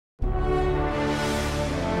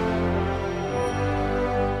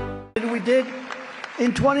did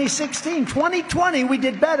in 2016. 2020, we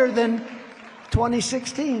did better than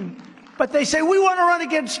 2016. But they say, we want to run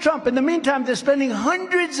against Trump. In the meantime, they're spending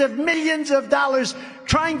hundreds of millions of dollars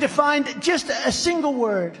trying to find just a single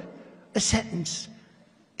word, a sentence,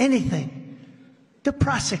 anything to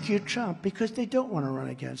prosecute Trump because they don't want to run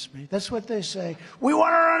against me. That's what they say. We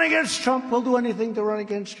want to run against Trump. We'll do anything to run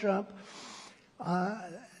against Trump.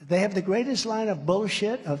 They have the greatest line of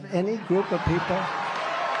bullshit of any group of people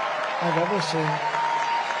I've ever seen.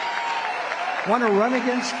 Want to run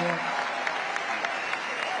against Trump.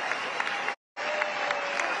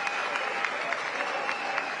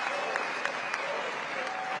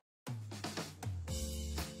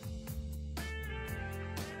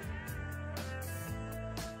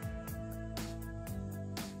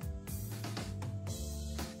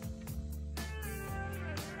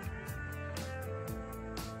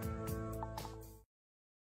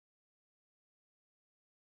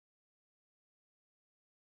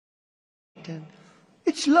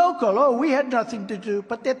 It's local. Oh, we had nothing to do.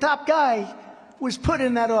 But their top guy was put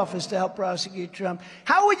in that office to help prosecute Trump.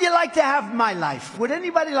 How would you like to have my life? Would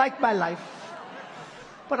anybody like my life?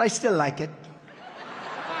 But I still like it.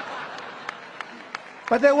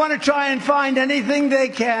 But they want to try and find anything they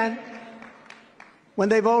can when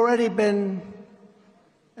they've already been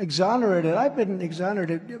exonerated. I've been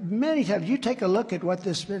exonerated many times. You take a look at what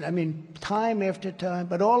this been. I mean, time after time.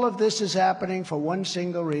 But all of this is happening for one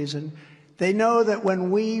single reason. They know that when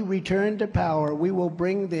we return to power, we will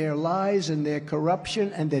bring their lies and their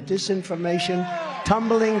corruption and their disinformation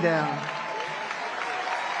tumbling down.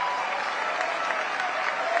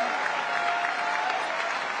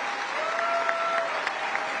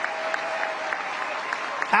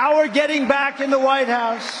 Our getting back in the White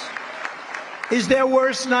House is their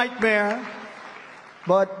worst nightmare,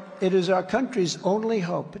 but it is our country's only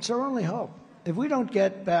hope. It's our only hope. If we don't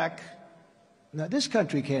get back, now this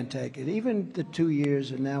country can't take it. Even the 2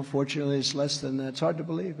 years, and now fortunately it's less than that. It's hard to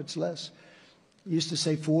believe it's less. I used to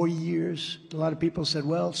say 4 years. A lot of people said,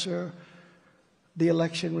 well, sir, the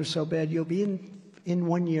election was so bad. You'll be in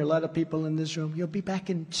 1 year. A lot of people in this room, you'll be back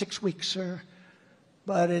in 6 weeks, sir.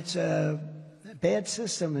 But it's a bad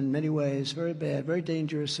system in many ways, very bad, very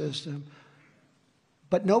dangerous system.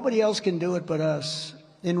 But nobody else can do it but us.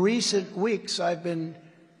 In recent weeks, I've been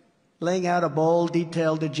laying out a bold,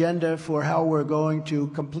 detailed agenda for how we're going to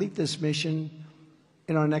complete this mission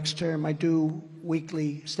in our next term. I do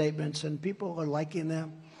weekly statements, and people are liking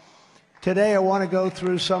them. Today, I want to go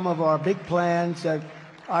through some of our big plans that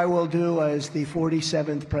I will do as the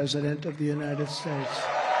 47th President of the United States.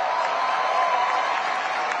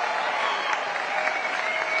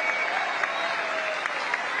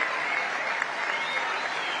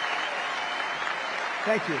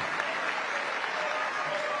 Thank you.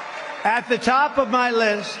 At the top of my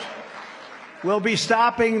list will be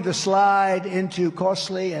stopping the slide into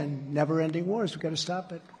costly and never-ending wars. We've got to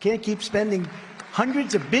stop it. Can't keep spending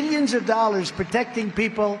hundreds of billions of dollars protecting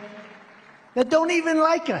people that don't even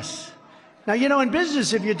like us. Now, you know, in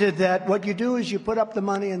business, if you did that, what you do is you put up the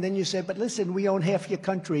money and then you say, but listen, we own half your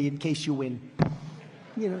country in case you win.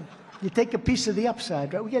 You know, you take a piece of the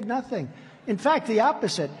upside, right? We get nothing. In fact, the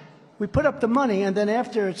opposite. We put up the money, and then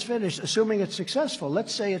after it's finished, assuming it's successful,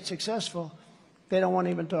 let's say it's successful, they don't want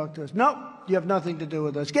to even talk to us. No, you have nothing to do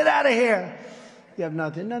with us. Get out of here. You have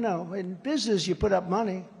nothing. No. In business, you put up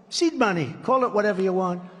money, seed money, call it whatever you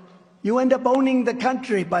want. You end up owning the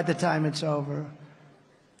country by the time it's over.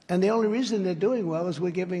 And the only reason they're doing well is we're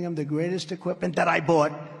giving them the greatest equipment that I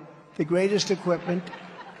bought, the greatest equipment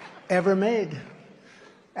ever made.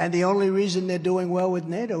 And the only reason they're doing well with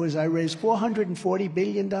NATO is I raised $440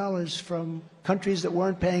 billion from countries that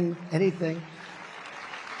weren't paying anything.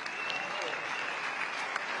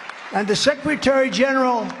 And the Secretary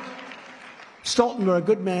General Stoltenberg, a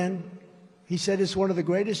good man, he said it's one of the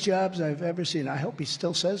greatest jobs I've ever seen. I hope he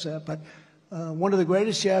still says that, but one of the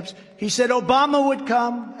greatest jobs. He said Obama would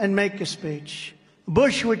come and make a speech.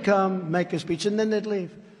 Bush would come, make a speech, and then they'd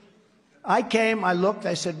leave. I came, I looked,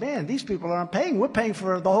 I said, man, these people aren't paying. We're paying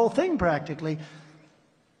for the whole thing practically.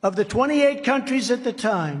 Of the 28 countries at the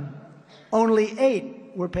time, only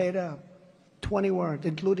 8 were paid up. 20 weren't,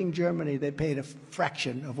 including Germany. They paid a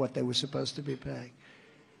fraction of what they were supposed to be paying.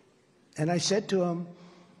 And I said to them,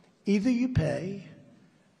 either you pay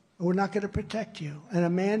or we're not going to protect you. And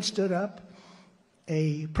a man stood up,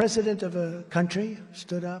 a president of a country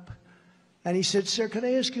stood up, and he said, sir, could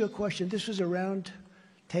I ask you a question? This was a round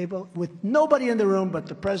table with nobody in the room but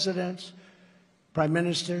the presidents, prime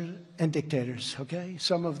ministers, and dictators, okay?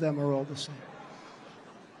 Some of them are all the same.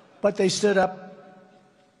 But they stood up,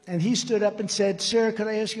 and he stood up and said, sir, could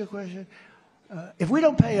I ask you a question? If we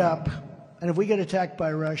don't pay up, and if we get attacked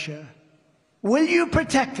by Russia, will you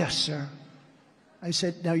protect us, sir? I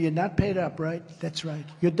said, no, you're not paid up, right? That's right.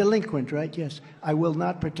 You're delinquent, right? Yes. I will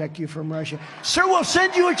not protect you from Russia. Sir, we'll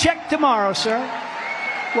send you a check tomorrow, sir.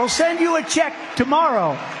 We'll send you a check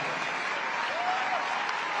tomorrow.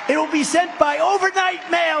 It will be sent by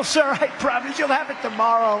overnight mail, sir. I promise you'll have it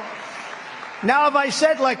tomorrow. Now, if I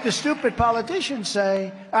said, like the stupid politicians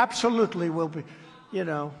say, absolutely will be, you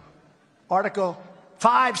know, Article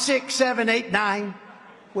 5, 6, 7, 8, 9,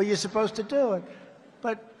 well, you're supposed to do it.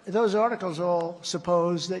 But those articles all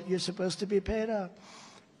suppose that you're supposed to be paid up.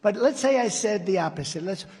 But let's say I said the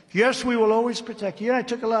opposite. Yes, we will always protect you. And I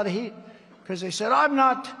took a lot of heat because they said, I'm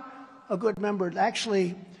not a good member.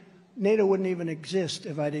 Actually, NATO wouldn't even exist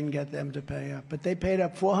if I didn't get them to pay up. But they paid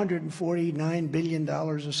up $449 billion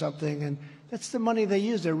or something, and that's the money they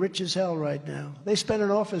use. They're rich as hell right now. They spent an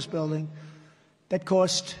office building that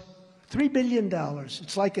cost $3 billion.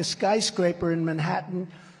 It's like a skyscraper in Manhattan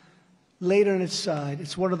laid on its side.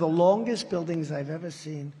 It's one of the longest buildings I've ever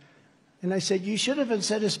seen. And I said, you should have,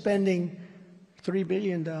 instead of spending $3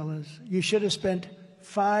 billion, you should have spent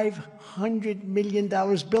 $500 million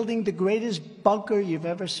building the greatest bunker you've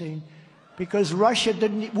ever seen, because Russia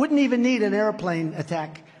wouldn't even need an airplane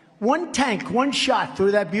attack. One tank, one shot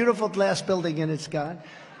through that beautiful glass building, and it's gone.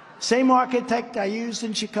 Same architect I used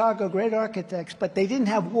in Chicago, great architects, but they didn't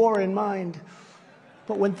have war in mind.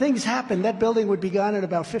 But when things happened, that building would be gone in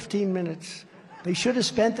about 15 minutes. They should have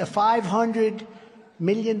spent a $500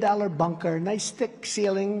 million bunker, nice thick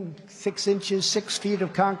ceiling, 6 inches, 6 feet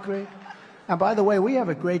of concrete. And by the way, we have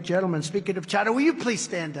a great gentleman. Speaking of China, will you please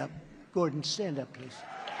stand up? Gordon, stand up, please.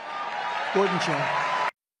 Gordon China.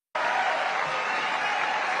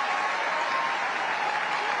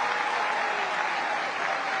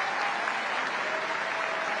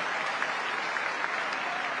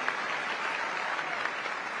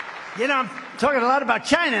 You know, I'm talking a lot about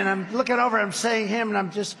China, and I'm looking over, I'm saying him, and I'm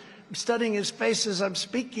just studying his face as I'm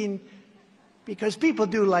speaking, because people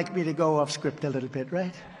do like me to go off script a little bit,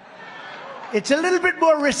 right? It's a little bit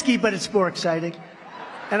more risky, but it's more exciting.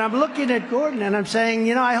 And I'm looking at Gordon, and I'm saying,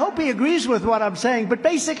 you know, I hope he agrees with what I'm saying, but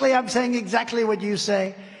basically I'm saying exactly what you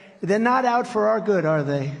say. They're not out for our good, are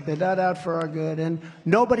they? They're not out for our good. And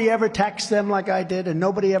nobody ever taxed them like I did, and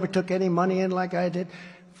nobody ever took any money in like I did.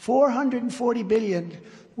 $440 billion.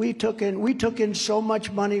 We took in so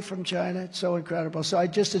much money from China. It's so incredible. So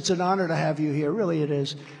it's an honor to have you here. Really, it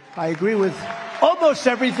is. I agree with almost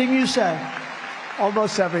everything you said.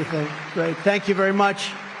 Almost everything. Great. Thank you very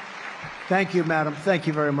much. Thank you, madam. Thank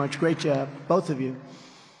you very much. Great job, both of you.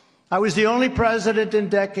 I was the only president in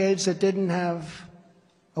decades that didn't have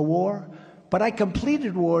a war, but I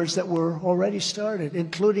completed wars that were already started,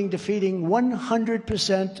 including defeating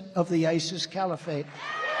 100% of the ISIS caliphate.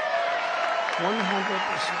 100%.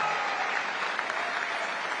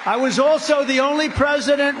 I was also the only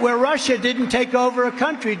president where Russia didn't take over a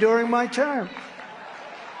country during my term.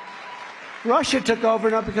 Russia took over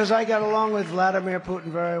not because I got along with Vladimir Putin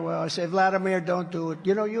very well. I say, Vladimir, don't do it.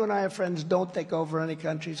 You know, you and I are friends. Don't take over any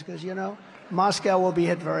countries because, you know, Moscow will be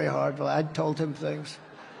hit very hard. Well, I told him things.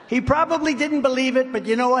 He probably didn't believe it, but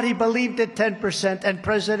you know what? He believed it 10%. And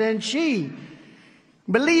President Xi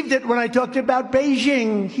believed it when I talked about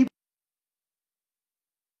Beijing. He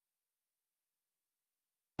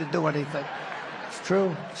didn't do anything. It's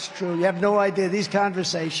true. It's true. You have no idea. These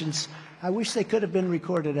conversations, I wish they could have been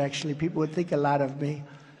recorded, actually. People would think a lot of me.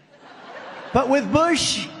 But with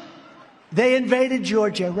Bush, they invaded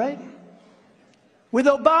Georgia, right? With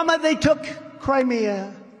Obama, they took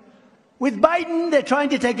Crimea. With Biden, they're trying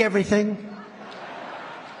to take everything.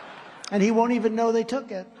 And he won't even know they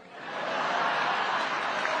took it.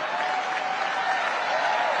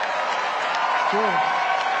 Sure.